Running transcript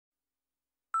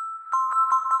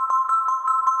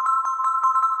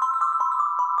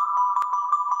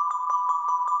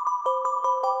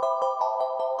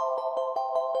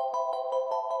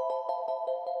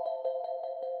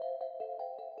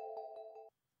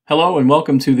Hello and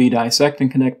welcome to the Dissect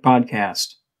and Connect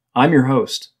podcast. I'm your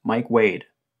host, Mike Wade.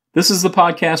 This is the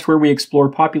podcast where we explore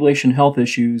population health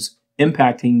issues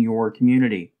impacting your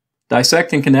community.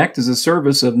 Dissect and Connect is a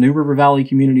service of New River Valley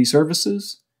Community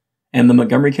Services and the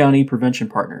Montgomery County Prevention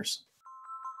Partners.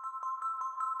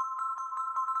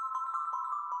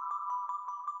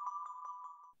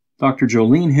 Dr.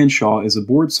 Jolene Henshaw is a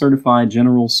board-certified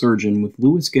general surgeon with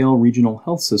LewisGale Regional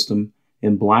Health System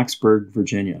in Blacksburg,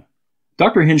 Virginia.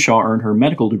 Dr. Henshaw earned her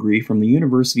medical degree from the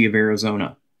University of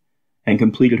Arizona and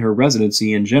completed her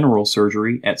residency in general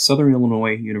surgery at Southern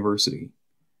Illinois University.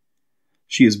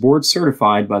 She is board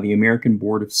certified by the American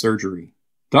Board of Surgery.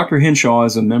 Dr. Henshaw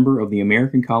is a member of the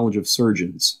American College of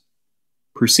Surgeons.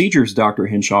 Procedures Dr.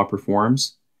 Henshaw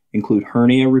performs include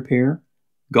hernia repair,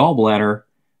 gallbladder,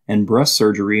 and breast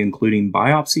surgery, including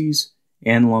biopsies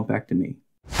and lumpectomy.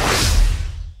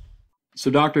 So,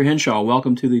 Dr. Henshaw,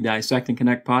 welcome to the Dissect and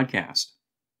Connect podcast.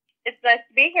 It's nice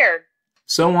to be here.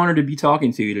 So honored to be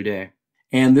talking to you today.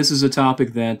 And this is a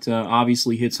topic that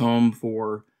obviously hits home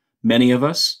for many of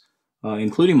us,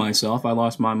 including myself. I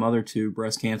lost my mother to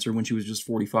breast cancer when she was just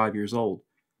 45 years old.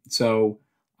 So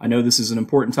I know this is an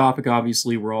important topic.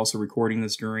 Obviously, we're also recording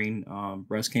this during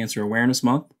Breast Cancer Awareness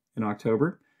Month in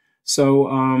October. So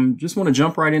just want to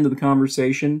jump right into the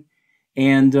conversation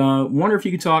and wonder if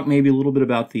you could talk maybe a little bit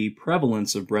about the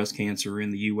prevalence of breast cancer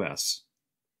in the U.S.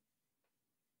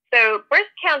 So breast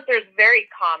cancer is very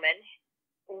common.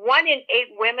 1 in 8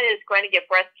 women is going to get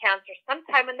breast cancer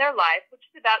sometime in their life, which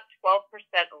is about 12%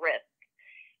 risk.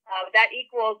 That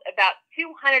equals about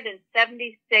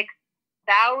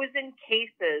 276,000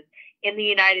 cases in the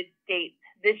United States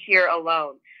this year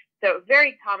alone. So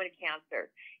very common cancer.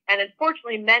 And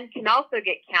unfortunately, men can also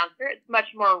get cancer. It's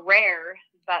much more rare.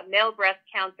 But male breast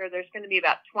cancer, there's going to be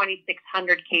about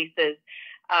 2,600 cases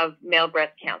of male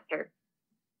breast cancer.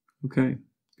 Okay,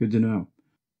 good to know.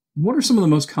 What are some of the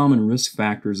most common risk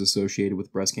factors associated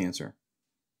with breast cancer?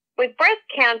 With breast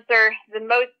cancer, the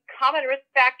most common risk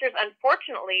factors,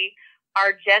 unfortunately,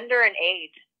 are gender and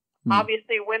age.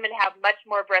 Obviously, women have much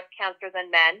more breast cancer than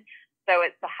men, so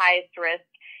it's the highest risk.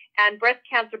 And breast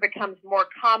cancer becomes more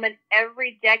common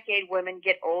every decade women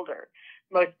get older.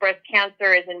 Most breast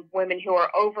cancer is in women who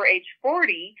are over age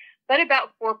 40, but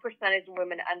about 4% is in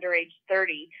women under age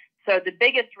 30. So the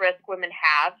biggest risk women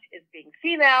have is being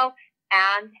female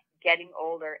and getting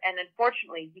older. And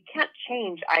unfortunately, you can't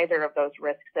change either of those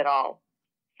risks at all.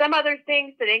 Some other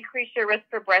things that increase your risk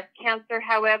for breast cancer,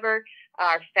 however,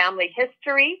 are family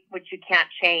history, which you can't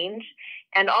change,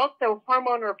 and also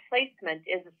hormone replacement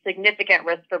is a significant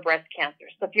risk for breast cancer.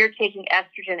 So if you're taking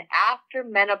estrogen after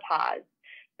menopause,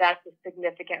 that's a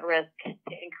significant risk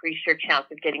to increase your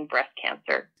chance of getting breast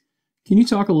cancer. Can you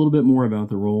talk a little bit more about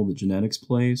the role that genetics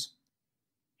plays?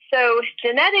 So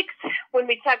genetics, when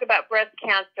we talk about breast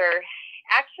cancer,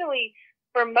 actually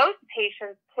for most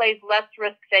patients plays less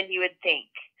risk than you would think.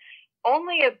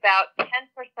 Only about 10%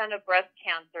 of breast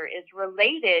cancer is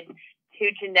related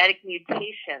to genetic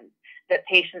mutations that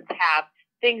patients have.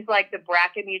 Things like the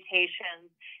BRCA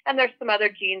mutations, and there's some other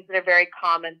genes that are very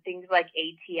common, things like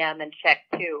ATM and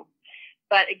CHEK2.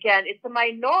 But again, it's a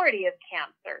minority of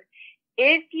cancer.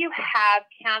 If you have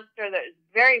cancer that is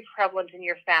very prevalent in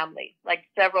your family, like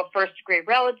several first-degree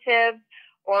relatives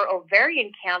or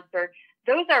ovarian cancer,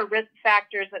 those are risk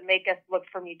factors that make us look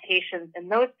for mutations. And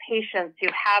those patients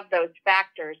who have those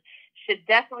factors should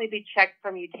definitely be checked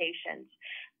for mutations.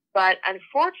 But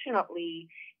unfortunately,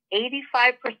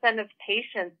 85% of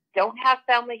patients don't have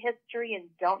family history and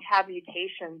don't have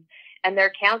mutations, and their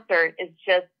cancer is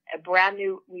just a brand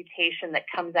new mutation that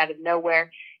comes out of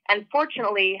nowhere. And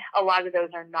fortunately, a lot of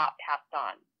those are not passed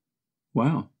on.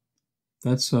 Wow.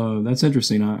 That's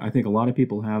interesting. I think a lot of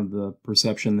people have the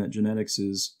perception that genetics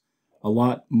is a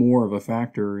lot more of a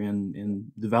factor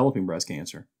in developing breast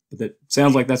cancer. But that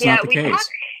sounds like that's not the case.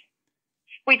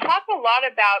 We talk a lot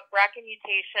about BRCA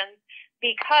mutations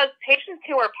because patients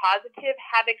who are positive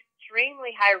have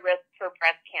extremely high risk for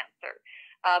breast cancer,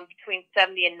 between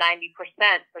 70 and 90%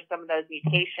 for some of those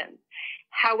mutations.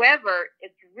 However,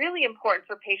 it's really important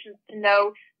for patients to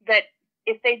know that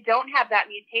if they don't have that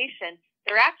mutation,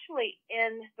 they're actually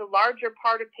in the larger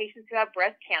part of patients who have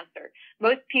breast cancer.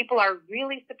 Most people are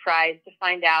really surprised to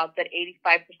find out that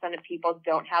 85% of people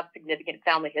don't have significant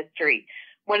family history.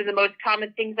 One of the most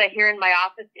common things I hear in my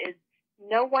office is,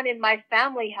 no one in my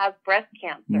family has breast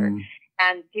cancer.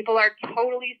 And people are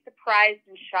totally surprised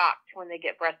and shocked when they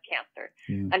get breast cancer.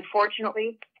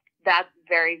 Unfortunately, that's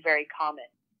very, very common.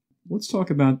 Let's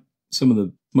talk about some of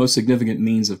the most significant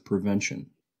means of prevention.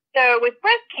 So with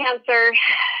breast cancer,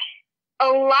 a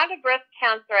lot of breast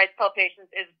cancer, I tell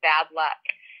patients, is bad luck.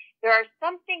 There are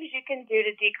some things you can do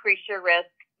to decrease your risk,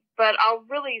 but I'll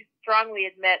really strongly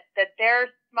admit that there are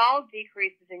small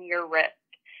decreases in your risk.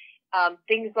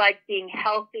 Things like being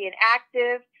healthy and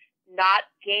active, not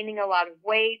gaining a lot of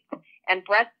weight, and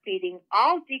breastfeeding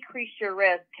all decrease your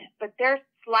risk, but they're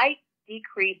slight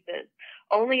decreases,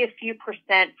 only a few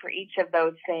percent for each of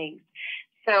those things.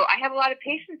 So I have a lot of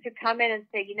patients who come in and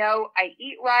say, I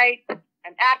eat right,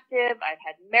 I'm active, I've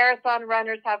had marathon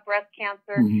runners have breast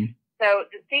cancer. Mm-hmm. So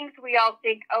the things we all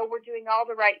think, we're doing all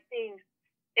the right things,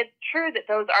 it's true that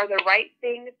those are the right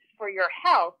things for your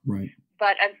health. Right.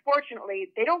 But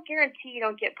unfortunately, they don't guarantee you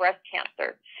don't get breast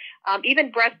cancer.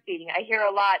 Even breastfeeding, I hear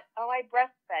a lot, I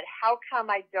breastfed. How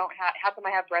come I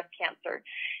have breast cancer?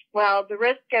 Well, the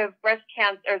risk of breast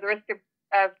cancer, or the risk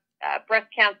of breast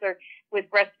cancer with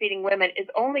breastfeeding women is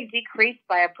only decreased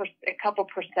by a couple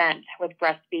percent with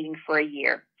breastfeeding for a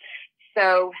year.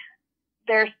 So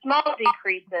they're small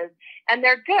decreases, and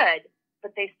they're good,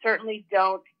 but they certainly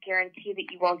don't guarantee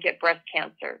that you won't get breast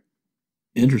cancer.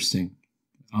 Interesting.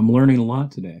 I'm learning a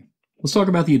lot today. Let's talk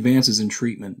about the advances in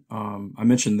treatment. I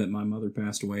mentioned that my mother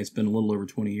passed away. It's been a little over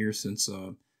 20 years since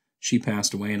she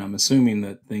passed away, and I'm assuming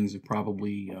that things have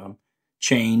probably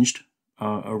changed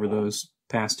over those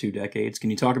past 2 decades. Can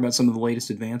you talk about some of the latest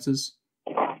advances?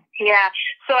 Yeah.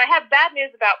 So I have bad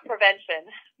news about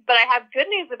prevention, but I have good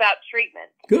news about treatment.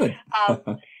 Good.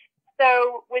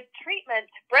 So with treatment,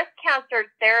 breast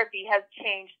cancer therapy has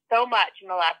changed so much in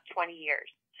the last 20 years.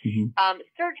 Mm-hmm.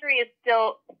 Surgery is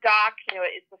still stock.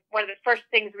 It's one of the first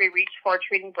things we reach for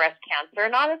treating breast cancer.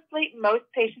 And honestly, most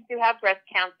patients who have breast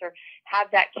cancer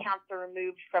have that cancer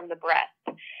removed from the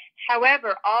breast.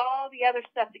 However, all the other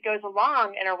stuff that goes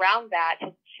along and around that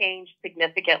has changed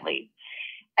significantly.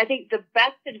 I think the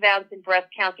best advance in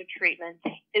breast cancer treatment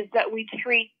is that we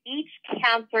treat each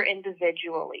cancer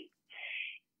individually.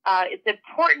 It's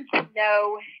important to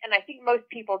know, and I think most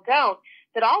people don't,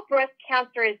 that all breast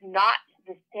cancer is not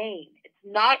the same. It's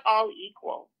not all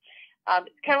equal.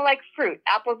 It's kind of like fruit.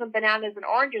 Apples and bananas and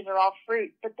oranges are all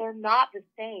fruit, but they're not the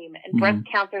same. And breast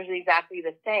cancer is exactly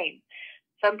the same.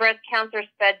 Some breast cancer is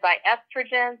fed by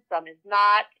estrogen, some is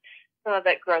not. Some of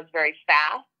it grows very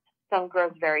fast. Some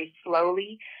grows very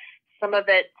slowly. Some of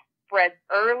it spreads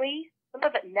early. Some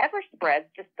of it never spreads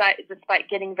despite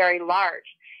getting very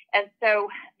large. And so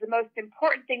the most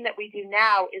important thing that we do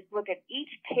now is look at each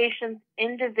patient's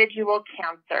individual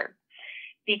cancer,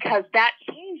 because that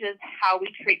changes how we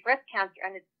treat breast cancer,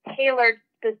 and it's tailored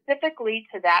specifically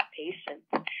to that patient.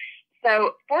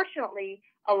 So fortunately,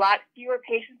 a lot fewer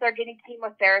patients are getting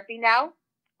chemotherapy now.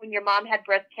 When your mom had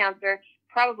breast cancer,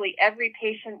 probably every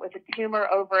patient with a tumor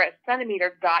over a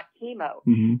centimeter got chemo.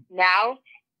 Mm-hmm. Now,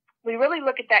 we really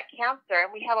look at that cancer,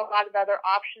 and we have a lot of other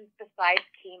options besides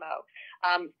chemo.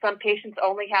 Some patients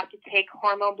only have to take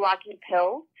hormone-blocking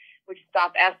pills, which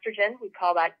stop estrogen. We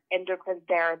call that endocrine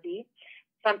therapy.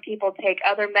 Some people take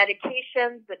other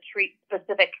medications that treat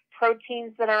specific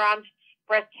proteins that are on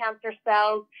breast cancer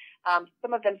cells.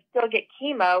 Some of them still get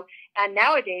chemo, and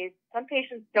nowadays, some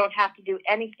patients don't have to do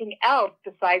anything else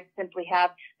besides simply have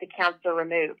the cancer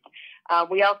removed.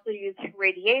 We also use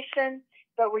radiation,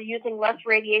 but we're using less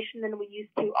radiation than we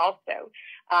used to also.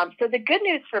 So the good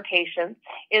news for patients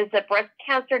is that breast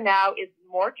cancer now is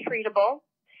more treatable.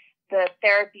 The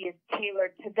therapy is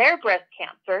tailored to their breast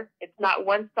cancer. It's not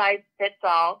one size fits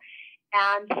all.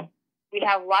 And we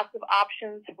have lots of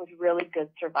options with really good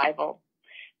survival.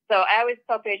 So I always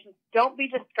tell patients, don't be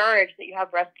discouraged that you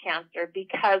have breast cancer,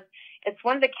 because it's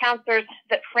one of the cancers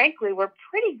that, frankly, we're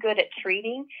pretty good at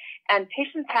treating, and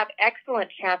patients have excellent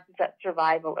chances at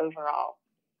survival overall.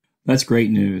 That's great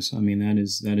news. I mean, that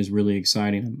is really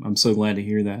exciting. I'm so glad to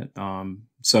hear that.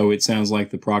 So it sounds like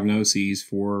the prognoses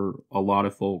for a lot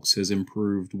of folks has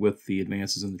improved with the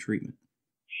advances in the treatment.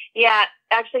 Yeah,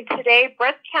 actually today,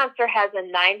 breast cancer has a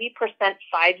 90%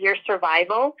 5-year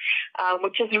survival,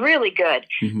 which is really good.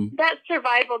 Mm-hmm. That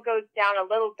survival goes down a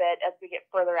little bit as we get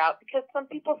further out, because some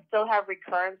people still have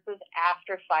recurrences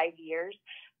after 5 years.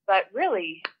 But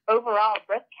really, overall,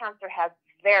 breast cancer has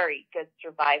very good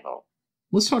survival.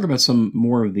 Let's talk about some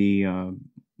more of the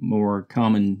more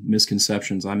common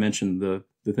misconceptions. I mentioned the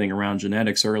thing around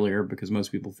genetics earlier, because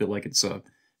most people feel like it's a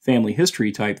family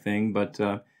history type thing, but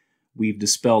we've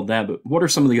dispelled that. But what are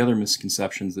some of the other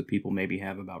misconceptions that people maybe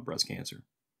have about breast cancer?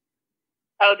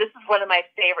 Oh, this is one of my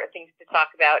favorite things to talk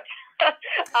about.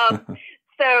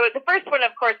 So the first one,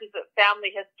 of course, is that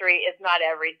family history is not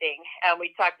everything.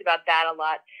 We talked about that a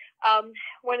lot.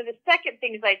 One of the second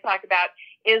things I talk about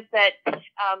is that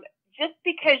just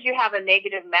because you have a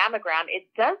negative mammogram, it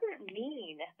doesn't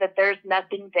mean that there's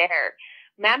nothing there.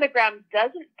 Mammogram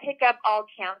doesn't pick up all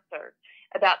cancer.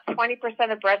 About 20%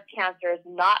 of breast cancer is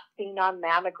not seen on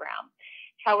mammogram.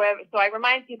 However, so I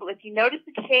remind people, if you notice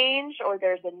a change or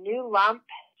there's a new lump,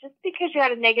 just because you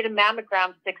had a negative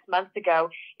mammogram 6 months ago,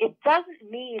 it doesn't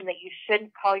mean that you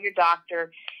shouldn't call your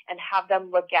doctor and have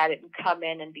them look at it and come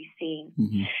in and be seen.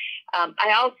 Mm-hmm.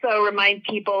 I also remind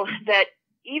people that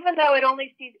even though it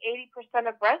only sees 80%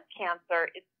 of breast cancer,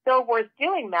 it's still worth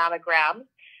doing mammograms.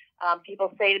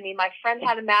 People say to me, my friend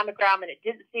had a mammogram and it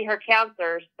didn't see her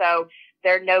cancer, so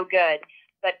they're no good.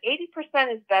 But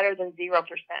 80% is better than 0%.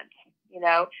 You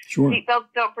know, Sure.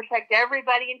 Seatbelts don't protect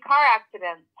everybody in car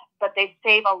accidents, but they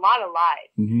save a lot of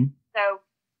lives. Mm-hmm. So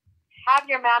have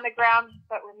your mammogram,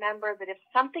 but remember that if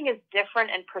something is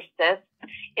different and persists,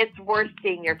 it's worth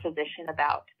seeing your physician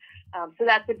about. So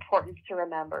that's important to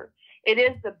remember. It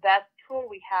is the best tool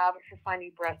we have for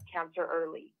finding breast cancer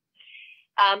early.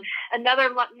 Another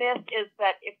myth is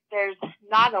that if there's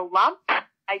not a lump,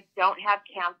 I don't have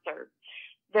cancer.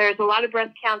 There's a lot of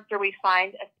breast cancer we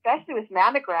find, especially with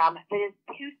mammogram, that is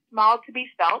too small to be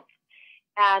felt,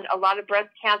 and a lot of breast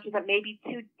cancer that may be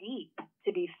too deep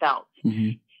to be felt.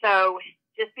 Mm-hmm. So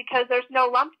just because there's no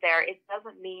lump there, it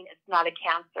doesn't mean it's not a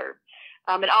cancer.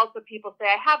 And also people say,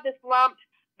 I have this lump,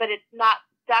 but it's not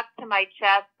stuck to my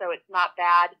chest, so it's not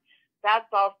bad.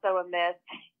 That's also a myth.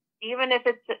 Even if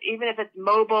it's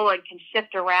mobile and can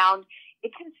shift around,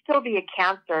 it can still be a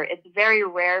cancer. It's very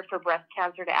rare for breast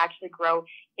cancer to actually grow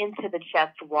into the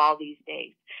chest wall these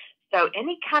days. So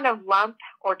any kind of lump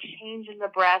or change in the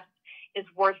breast is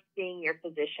worth seeing your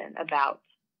physician about.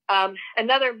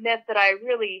 Another myth that I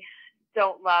really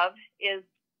don't love is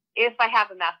if I have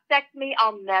a mastectomy,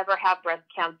 I'll never have breast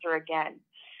cancer again.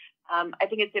 I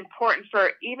think it's important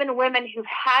for even women who've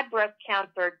had breast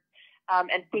cancer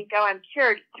and think, oh, I'm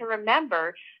cured, to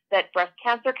remember that breast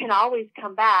cancer can always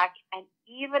come back, and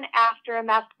even after a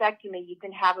mastectomy, you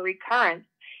can have a recurrence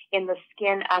in the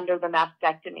skin under the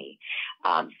mastectomy.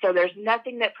 So there's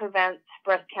nothing that prevents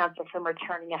breast cancer from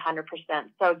returning 100%.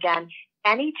 So again,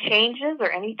 any changes or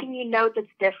anything you note that's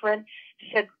different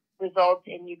should result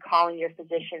in you calling your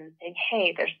physician and saying,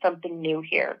 hey, there's something new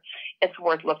here. It's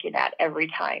worth looking at every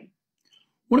time.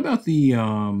 What about the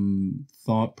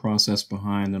thought process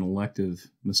behind an elective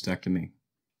mastectomy?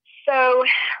 So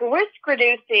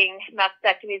risk-reducing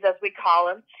mastectomies, as we call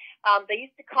them, they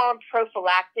used to call them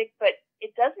prophylactic, but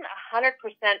it doesn't 100%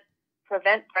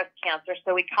 prevent breast cancer,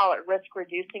 so we call it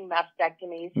risk-reducing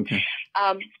mastectomies, okay.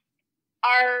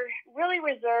 Are really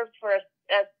reserved for a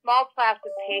small class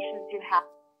of patients who have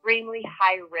extremely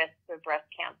high risks of breast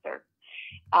cancer.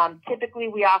 Typically,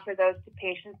 we offer those to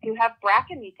patients who have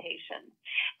BRCA mutations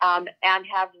and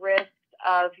have risks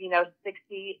of,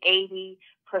 60,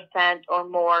 80% or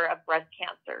more of breast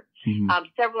cancer. Mm-hmm.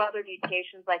 Several other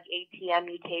mutations like ATM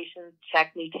mutations,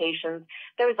 check mutations,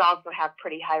 those also have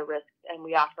pretty high risks, and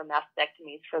we offer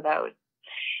mastectomies for those.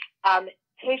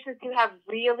 Patients who have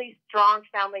really strong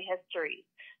family histories.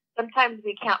 Sometimes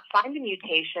we can't find a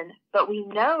mutation, but we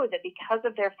know that because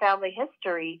of their family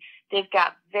history, they've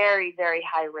got very, very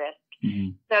high risk. Mm-hmm.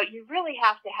 So you really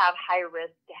have to have high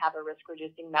risk to have a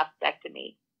risk-reducing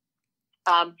mastectomy.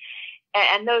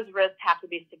 And those risks have to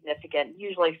be significant,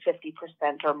 usually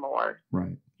 50% or more.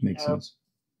 Right. Makes sense.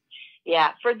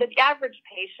 Yeah. For the average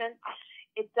patient,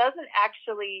 it doesn't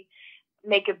actually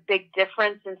make a big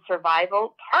difference in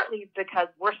survival, partly because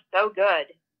we're so good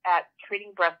at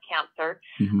treating breast cancer.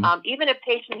 Mm-hmm. Even a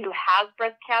patient who has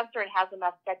breast cancer and has a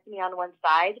mastectomy on one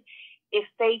side, if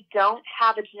they don't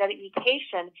have a genetic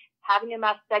mutation, having a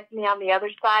mastectomy on the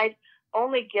other side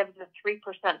only gives a 3%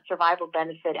 survival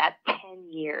benefit at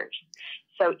 10 years.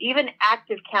 So even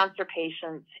active cancer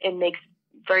patients, it makes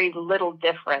very little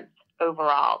difference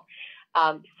overall.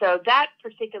 So that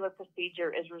particular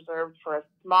procedure is reserved for a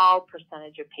small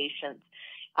percentage of patients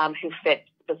who fit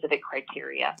specific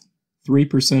criteria.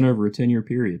 3% over a 10-year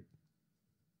period.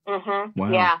 Mm-hmm.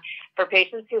 Wow. Yeah, for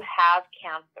patients who have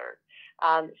cancer.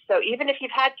 So even if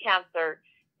you've had cancer,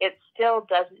 it still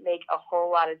doesn't make a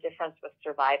whole lot of difference with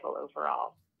survival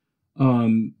overall.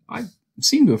 I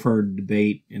seem to have heard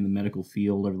debate in the medical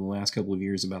field over the last couple of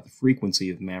years about the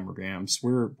frequency of mammograms.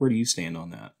 Where do you stand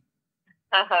on that?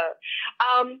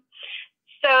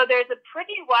 So there's a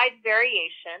pretty wide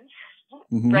variation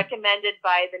Mm-hmm. recommended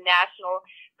by the National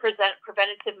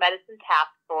Preventative Medicine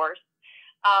Task Force.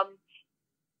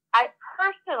 I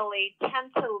personally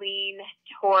tend to lean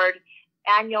toward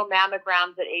annual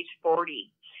mammograms at age 40.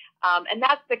 And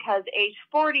that's because age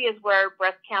 40 is where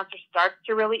breast cancer starts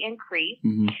to really increase.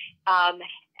 Mm-hmm.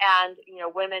 And,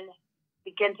 women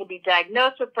begin to be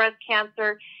diagnosed with breast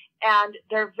cancer, and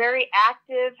they're very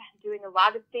active, doing a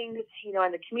lot of things, in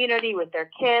the community with their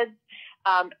kids.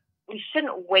 we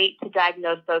shouldn't wait to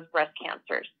diagnose those breast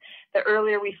cancers. The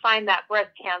earlier we find that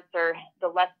breast cancer, the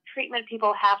less treatment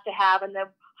people have to have, and the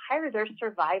higher their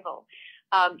survival.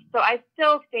 So I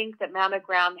still think that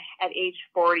mammogram at age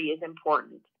 40 is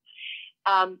important.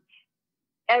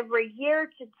 Every year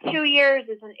to 2 years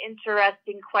is an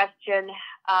interesting question.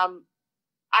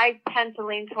 I tend to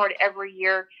lean toward every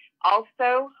year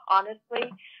also,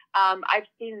 honestly. I've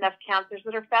seen enough cancers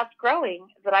that are fast growing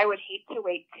that I would hate to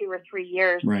wait 2 or 3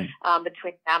 years Right.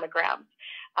 Between mammograms.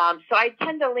 So I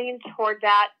tend to lean toward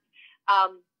that.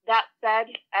 That said,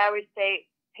 I always say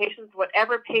patients,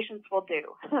 whatever patients will do.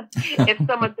 If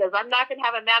someone says, I'm not going to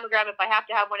have a mammogram if I have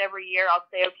to have one every year, I'll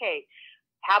say, okay.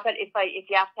 How about if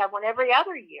you have to have one every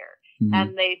other year? Mm-hmm.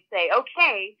 And they say,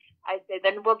 okay, I say,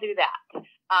 then we'll do that.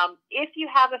 If you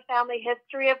have a family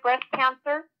history of breast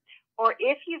cancer, or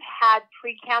if you've had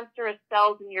precancerous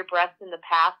cells in your breast in the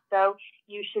past, though,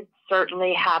 you should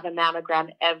certainly have a mammogram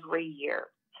every year.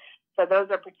 So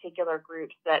those are particular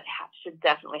groups that should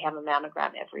definitely have a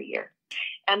mammogram every year.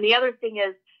 And the other thing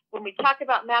is, when we talk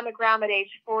about mammogram at age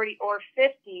 40 or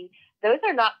 50, those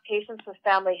are not patients with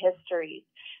family histories.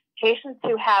 Patients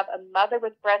who have a mother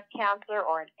with breast cancer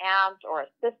or an aunt or a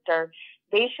sister,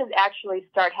 they should actually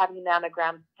start having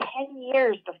mammograms 10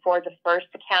 years before the first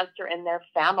cancer in their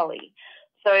family.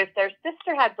 So if their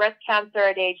sister had breast cancer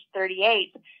at age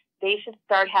 38, they should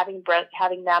start having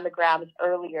mammograms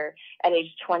earlier at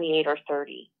age 28 or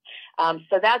 30.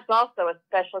 So that's also a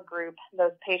special group.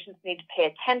 Those patients need to pay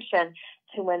attention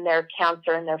to when their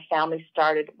cancer in their family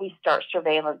started. We start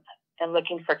surveillance and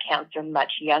looking for cancer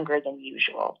much younger than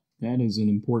usual. That is an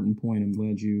important point. I'm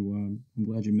glad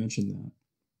you mentioned that.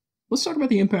 Let's talk about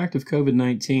the impact of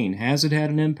COVID-19. Has it had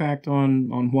an impact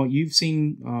on what you've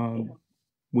seen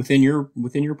within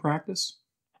your practice?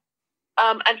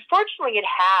 Unfortunately, it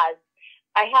has.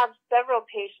 I have several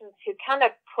patients who kind of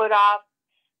put off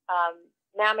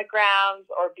mammograms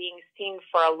or being seen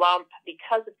for a lump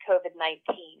because of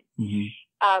COVID-19.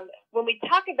 Mm-hmm. When we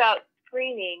talk about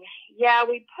screening,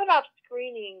 we put off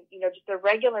screening, just a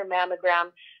regular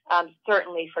mammogram,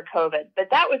 certainly for COVID, but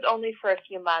that was only for a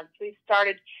few months. We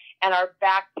started and are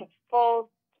back to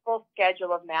full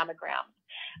schedule of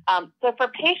mammograms. So for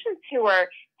patients who are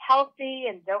healthy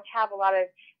and don't have a lot of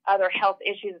other health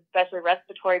issues, especially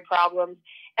respiratory problems,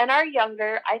 and are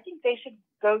younger, I think they should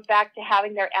go back to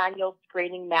having their annual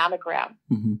screening mammogram.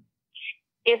 Mm-hmm.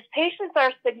 If patients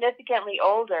are significantly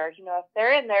older, if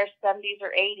they're in their 70s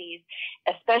or 80s,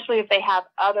 especially if they have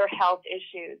other health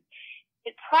issues,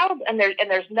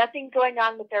 there's nothing going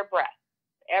on with their breast.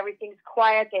 Everything's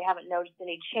quiet. They haven't noticed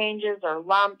any changes or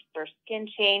lumps or skin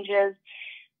changes.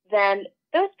 Then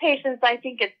those patients, I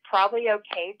think it's probably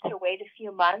okay to wait a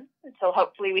few months until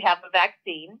hopefully we have a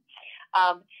vaccine.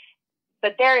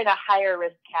 But they're in a higher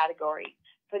risk category.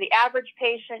 For the average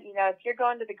patient, if you're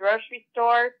going to the grocery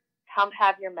store, come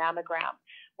have your mammogram.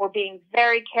 We're being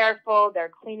very careful.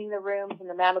 They're cleaning the rooms and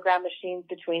the mammogram machines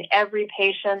between every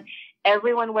patient.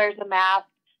 Everyone wears a mask,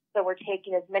 so we're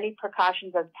taking as many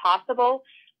precautions as possible.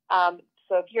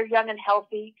 So if you're young and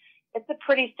healthy, it's a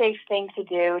pretty safe thing to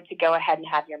do to go ahead and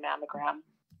have your mammogram.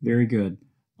 Very good.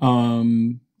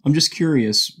 I'm just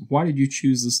curious, why did you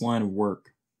choose this line of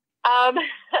work? I'm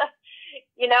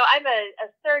a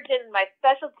surgeon. My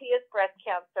specialty is breast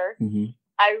cancer. Mm-hmm.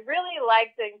 I really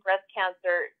like doing breast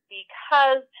cancer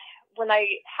because when I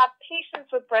have patients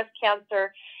with breast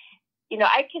cancer,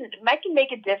 I can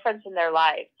make a difference in their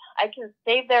lives. I can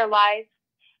save their lives,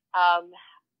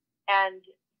 and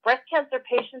breast cancer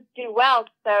patients do well.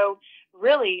 So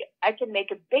really, I can make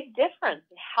a big difference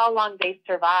in how long they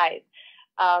survive.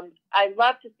 I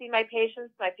love to see my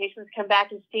patients. My patients come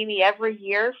back and see me every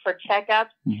year for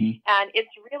checkups, mm-hmm. and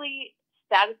it's really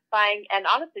satisfying and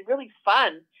honestly really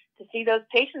fun to see those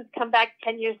patients come back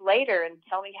 10 years later and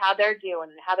tell me how they're doing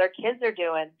and how their kids are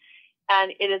doing.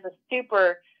 And it is a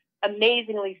super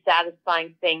amazingly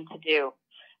satisfying thing to do.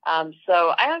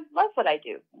 So I love what I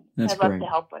do. That's I love great. to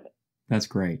help with it. That's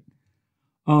great.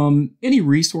 Any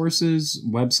resources,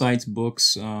 websites,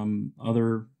 books,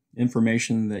 other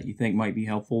information that you think might be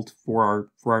helpful for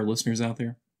our listeners out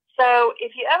there? So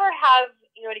if you ever have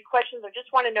any questions or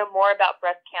just want to know more about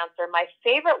breast cancer, my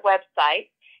favorite website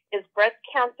is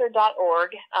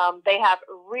breastcancer.org. They have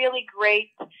a really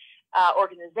great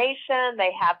organization.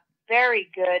 They have very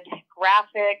good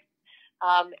graphics,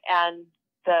 and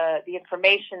the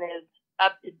information is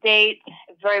up to date,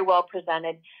 very well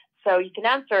presented. So you can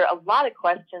answer a lot of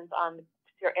questions on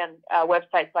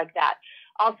websites like that.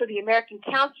 Also, the American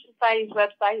Cancer Society's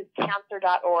website is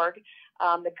cancer.org.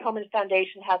 The Komen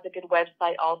Foundation has a good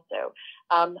website also.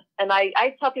 And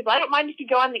I tell people, I don't mind if you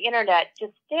go on the internet,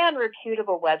 just stay on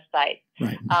reputable websites,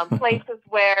 Right. Places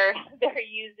where they're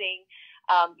using,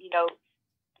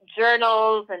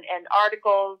 journals and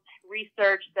articles,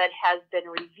 research that has been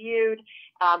reviewed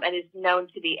and is known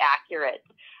to be accurate.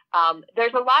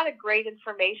 There's a lot of great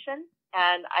information,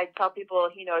 and I tell people,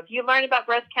 if you learn about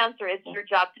breast cancer, it's your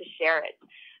job to share it.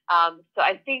 So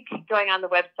I think going on the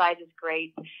website is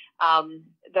great.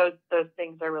 Those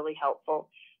things are really helpful.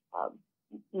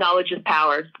 Knowledge is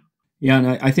power. Yeah, and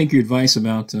I think your advice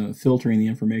about filtering the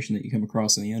information that you come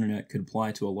across on the internet could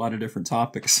apply to a lot of different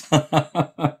topics.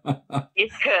 It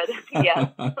could,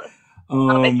 yes.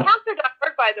 And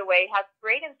cancer.org, by the way, has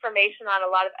great information on a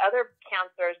lot of other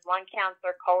cancers, lung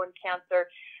cancer, colon cancer.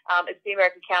 It's the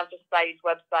American Cancer Society's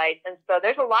website. And so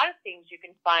there's a lot of things you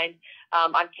can find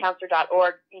on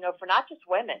cancer.org, for not just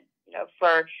women,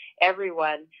 for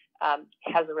everyone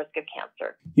has a risk of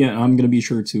cancer. Yeah, I'm going to be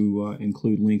sure to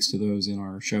include links to those in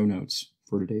our show notes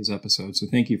for today's episode. So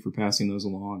thank you for passing those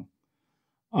along.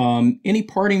 Any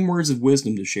parting words of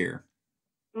wisdom to share?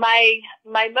 My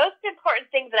most important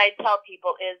thing that I tell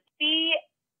people is be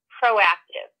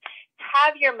proactive.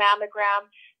 Have your mammogram,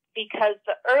 because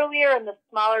the earlier and the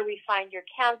smaller we find your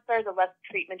cancer, the less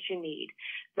treatment you need.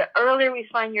 The earlier we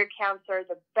find your cancer,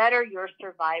 the better your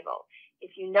survival.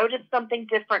 If you notice something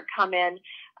different come in,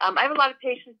 I have a lot of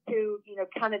patients who,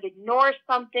 kind of ignore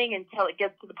something until it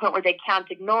gets to the point where they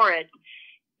can't ignore it.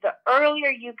 The earlier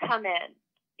you come in,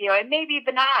 it may be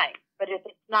benign, but if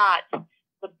it's not,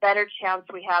 the better chance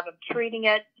we have of treating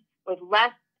it with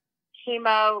less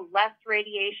chemo, less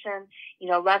radiation,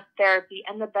 less therapy,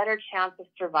 and the better chance of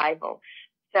survival.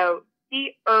 So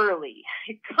be early.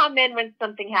 Come in when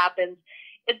something happens.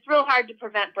 It's real hard to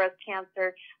prevent breast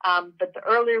cancer, but the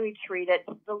earlier we treat it,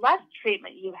 the less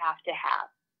treatment you have to have.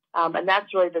 And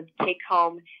that's really the take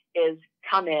home is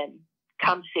come in,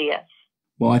 come see us.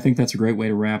 Well, I think that's a great way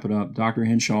to wrap it up. Dr.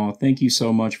 Henshaw, thank you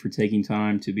so much for taking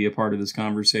time to be a part of this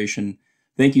conversation.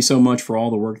 Thank you so much for all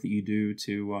the work that you do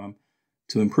to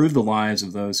improve the lives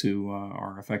of those who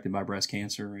are affected by breast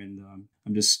cancer. And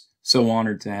I'm just so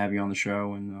honored to have you on the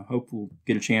show, and hope we'll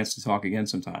get a chance to talk again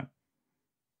sometime.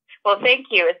 Well, thank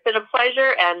you. It's been a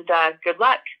pleasure, and good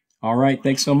luck. All right.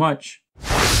 Thanks so much.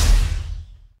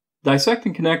 Dissect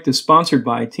and Connect is sponsored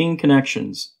by Teen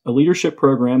Connections, a leadership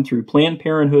program through Planned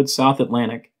Parenthood South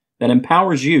Atlantic that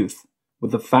empowers youth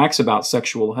with the facts about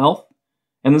sexual health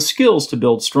and the skills to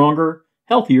build stronger,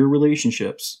 healthier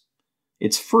relationships.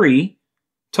 It's free,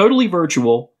 totally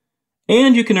virtual,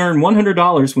 and you can earn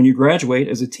 $100 when you graduate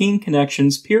as a Teen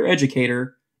Connections peer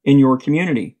educator in your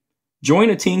community. Join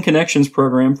a Teen Connections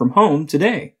program from home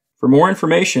today. For more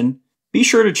information, be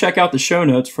sure to check out the show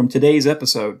notes from today's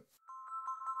episode.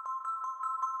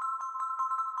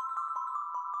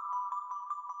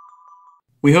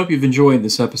 We hope you've enjoyed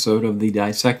this episode of the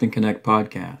Dissect and Connect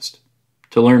podcast.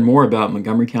 To learn more about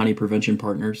Montgomery County Prevention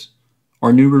Partners,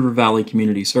 our New River Valley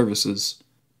Community Services,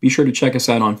 be sure to check us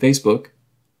out on Facebook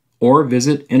or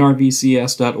visit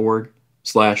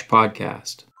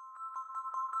nrvcs.org/podcast.